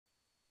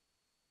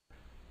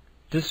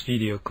This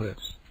video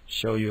clips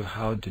show you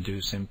how to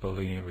do simple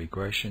linear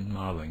regression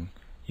modeling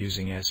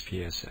using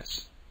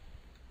SPSS.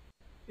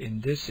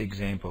 In this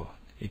example,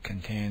 it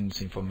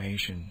contains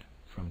information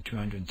from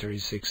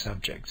 236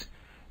 subjects,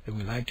 and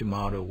we like to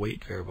model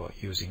weight variable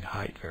using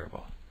height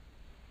variable.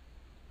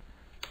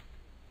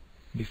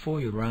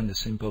 Before you run the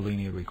simple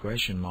linear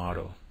regression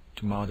model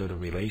to model the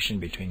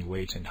relation between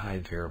weight and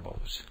height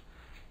variables,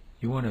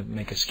 you want to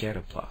make a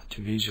scatter plot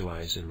to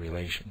visualize the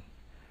relation.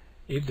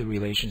 If the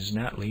relation is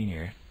not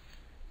linear,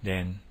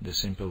 then the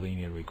simple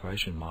linear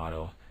regression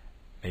model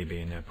may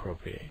be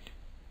inappropriate.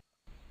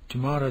 To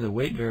model the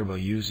weight variable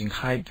using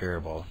height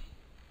variable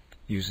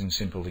using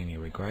simple linear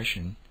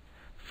regression,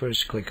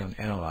 first click on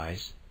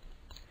Analyze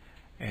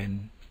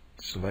and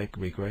select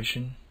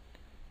Regression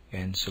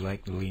and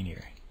select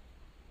Linear.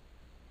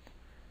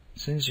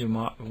 Since you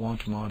want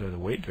to model the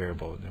weight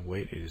variable, the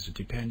weight is a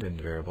dependent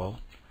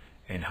variable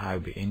and height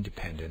will be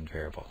independent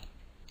variable.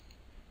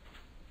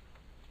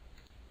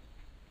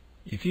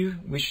 If you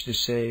wish to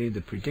save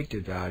the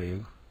predicted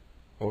value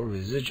or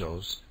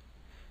residuals,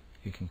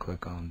 you can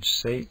click on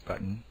Save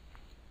button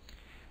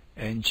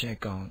and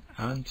check on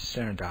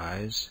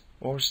Unstandardized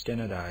or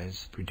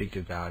Standardized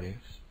predicted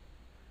values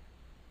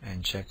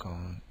and check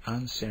on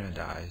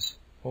Unstandardized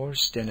or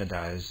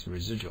Standardized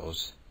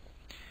residuals.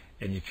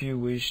 And if you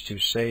wish to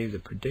save the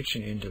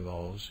prediction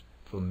intervals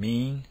for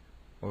mean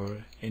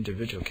or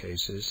individual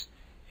cases,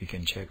 you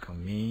can check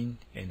on mean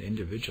and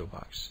individual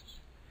boxes.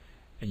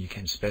 And you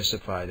can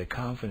specify the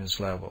confidence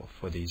level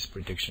for these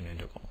prediction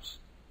intervals.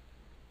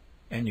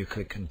 And you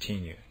click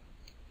Continue.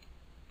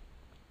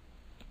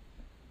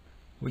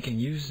 We can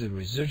use the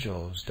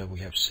residuals that we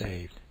have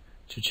saved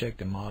to check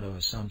the model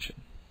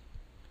assumption.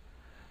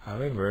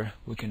 However,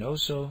 we can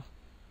also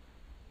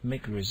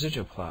make a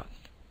residual plot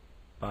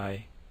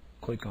by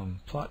click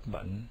on Plot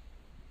button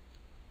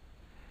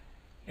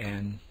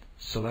and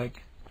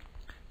select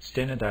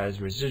Standardized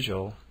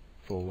Residual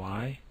for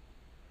Y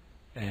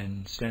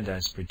and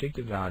standardized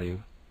predicted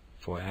value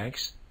for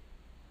X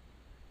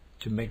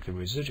to make the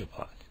residual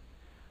plot.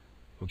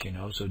 We can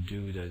also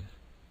do the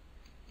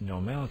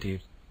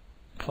Normality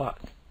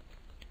Plot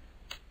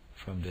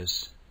from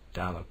this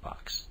dialog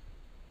box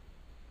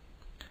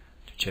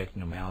to check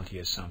normality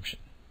assumption.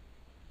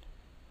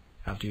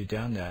 After you've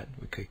done that,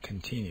 we click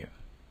Continue.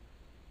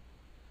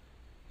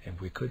 And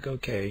if we click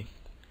OK,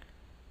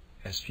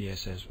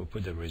 SPSS will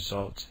put the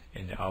results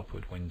in the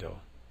output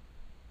window.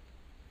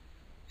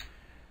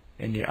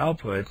 In the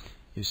output,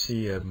 you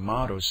see a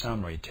model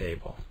summary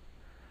table.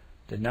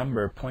 The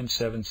number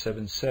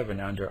 0.777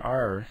 under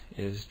R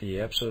is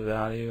the absolute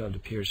value of the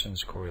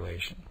Pearson's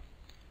correlation.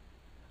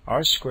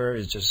 R squared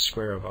is just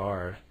square of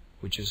R,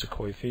 which is a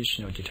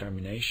coefficient of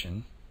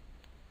determination,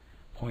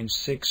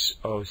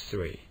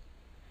 0.603.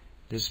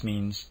 This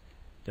means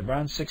that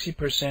around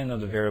 60% of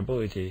the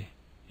variability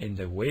in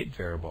the weight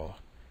variable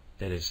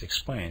that is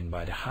explained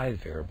by the height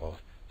variable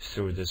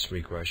through this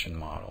regression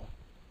model.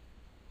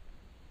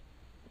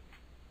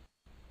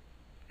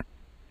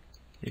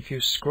 If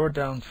you scroll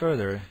down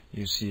further,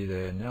 you see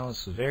the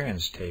analysis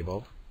variance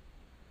table.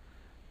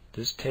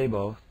 This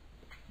table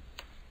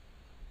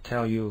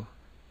tells you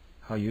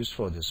how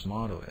useful this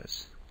model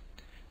is.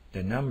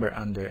 The number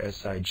under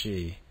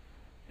SIG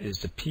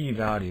is the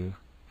p-value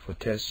for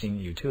testing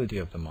utility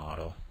of the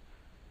model.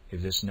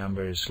 If this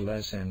number is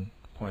less than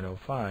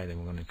 0.05, then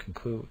we're going to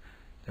conclude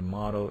the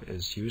model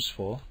is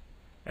useful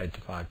at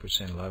the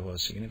 5% level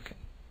of significance.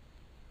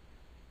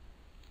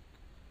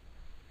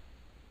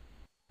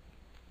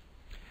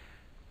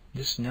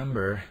 This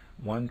number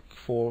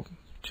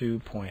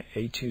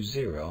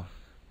 142.820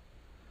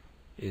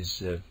 is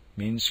the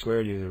mean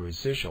squared of the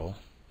residual,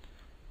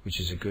 which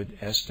is a good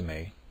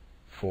estimate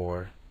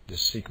for the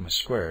sigma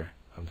square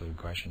of the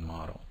regression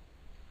model.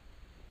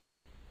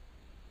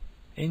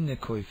 In the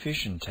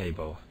coefficient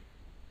table,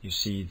 you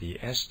see the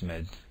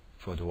estimate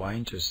for the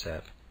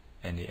y-intercept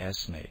and the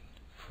estimate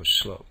for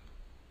slope.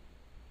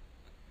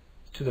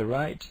 To the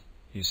right,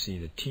 you see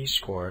the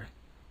t-score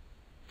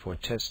for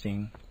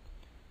testing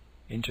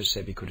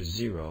intercept equal to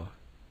 0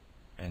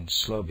 and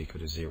slope equal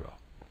to 0.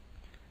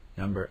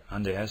 Number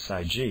under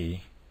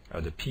SIG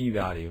are the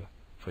p-value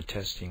for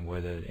testing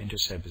whether the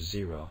intercept is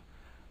 0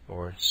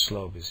 or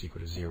slope is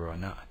equal to 0 or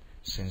not.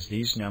 Since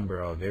these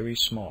numbers are very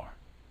small,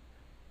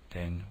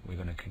 then we're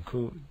going to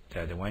conclude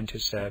that the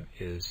y-intercept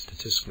is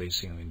statistically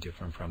significantly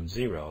different from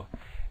 0,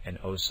 and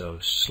also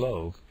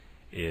slope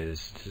is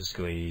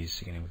statistically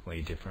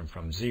significantly different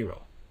from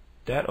 0.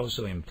 That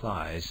also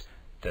implies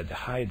that the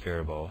height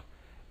variable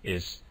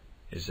is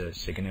a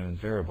significant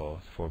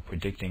variable for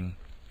predicting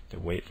the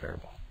weight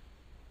variable.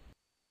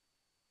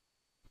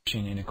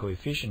 In the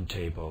coefficient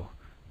table,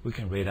 we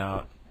can read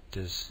out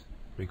this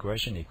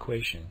regression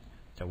equation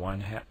that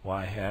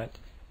y hat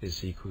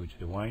is equal to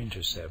the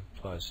y-intercept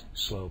plus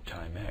slope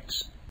times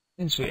x.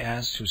 Since we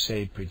asked to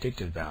save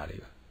predicted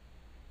value,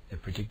 the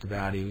predicted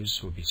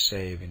values will be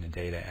saved in the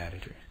data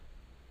editor.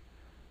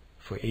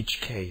 For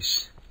each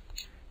case,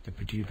 the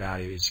predicted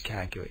value is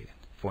calculated.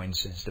 For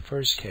instance, the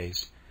first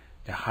case,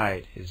 the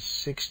height is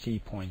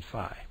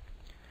 60.5.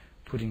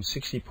 putting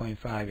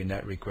 60.5 in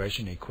that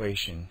regression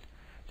equation,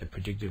 the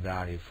predicted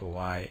value for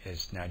y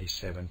is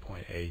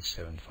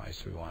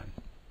 97.87531.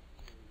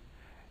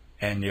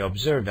 And the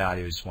observed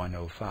value is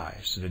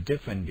 105. So the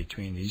difference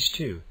between these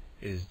two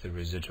is the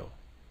residual.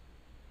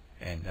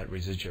 And that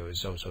residual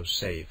is also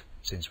saved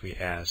since we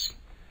asked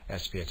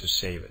SPSS to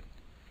save it.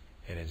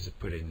 It is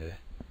put in the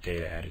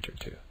data editor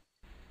too.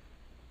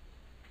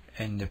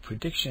 And the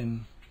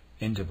prediction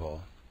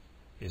interval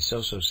is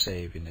also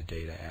saved in the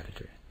data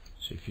editor.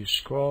 So if you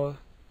scroll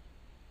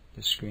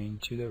the screen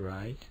to the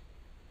right,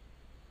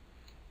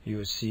 you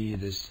will see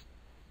this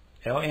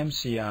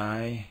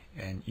LMCI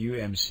and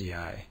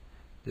UMCI.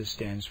 This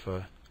stands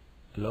for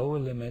lower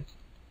limit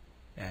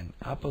and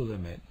upper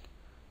limit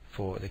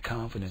for the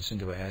confidence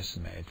interval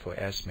estimate for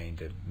estimating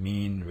the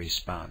mean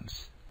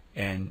response.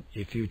 And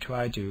if you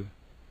try to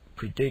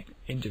predict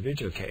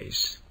individual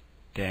case,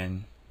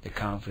 then the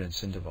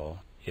confidence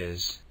interval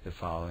is the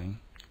following.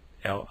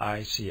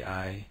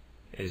 LICI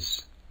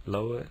is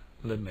lower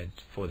limit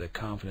for the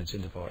confidence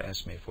interval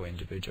estimate for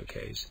individual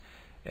case,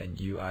 and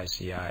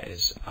UICI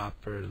is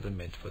upper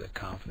limit for the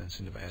confidence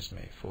interval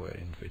estimate for an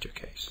individual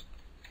case.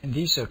 And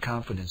these are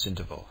confidence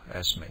interval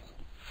estimate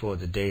for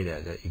the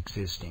data that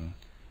existing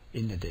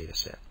in the data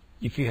set.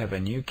 If you have a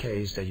new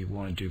case that you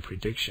want to do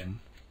prediction,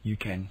 you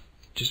can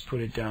just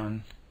put it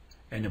down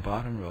in the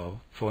bottom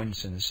row. For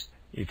instance,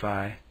 if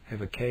I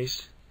have a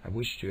case I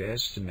wish to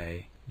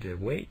estimate the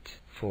weight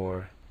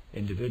for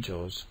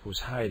individuals whose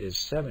height is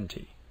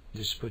 70,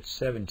 just put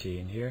 70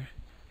 in here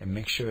and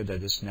make sure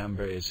that this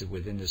number is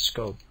within the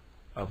scope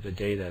of the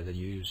data that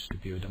you use to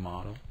build the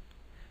model.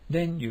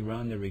 Then you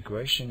run the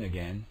regression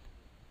again,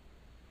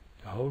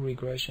 the whole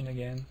regression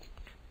again,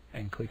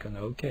 and click on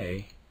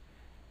OK.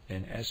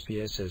 Then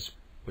SPSS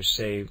will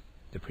save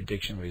the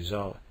prediction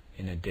result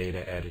in a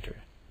data editor.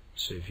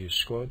 So if you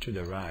scroll to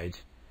the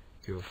right,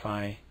 you will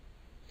find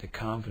the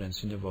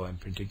confidence interval and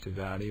predicted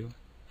value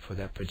for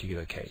that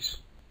particular case.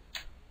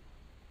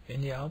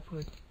 In the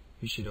output,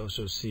 you should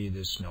also see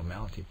this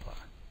normality plot.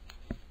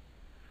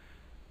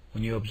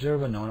 When you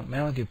observe a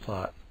normality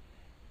plot,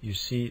 you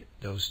see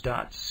those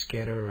dots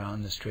scattered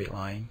around the straight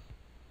line,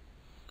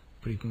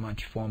 pretty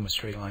much form a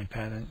straight line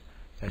pattern.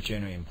 That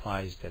generally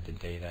implies that the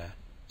data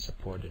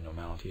support the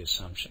normality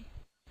assumption.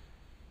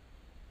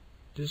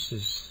 This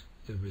is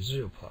the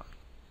residual plot.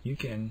 You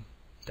can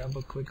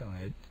double click on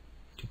it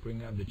to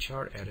bring up the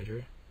chart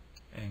editor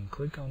and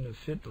click on the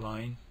fit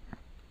line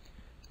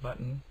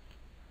button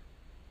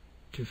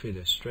to fit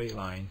a straight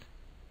line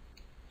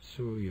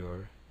through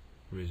your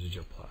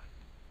residual plot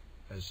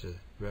as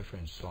a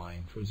reference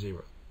line for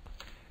 0.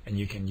 And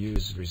you can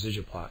use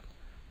residual plot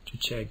to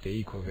check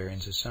the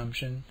equivariance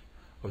assumption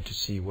or to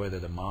see whether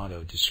the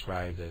model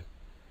describes the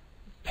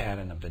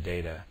pattern of the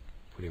data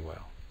pretty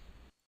well.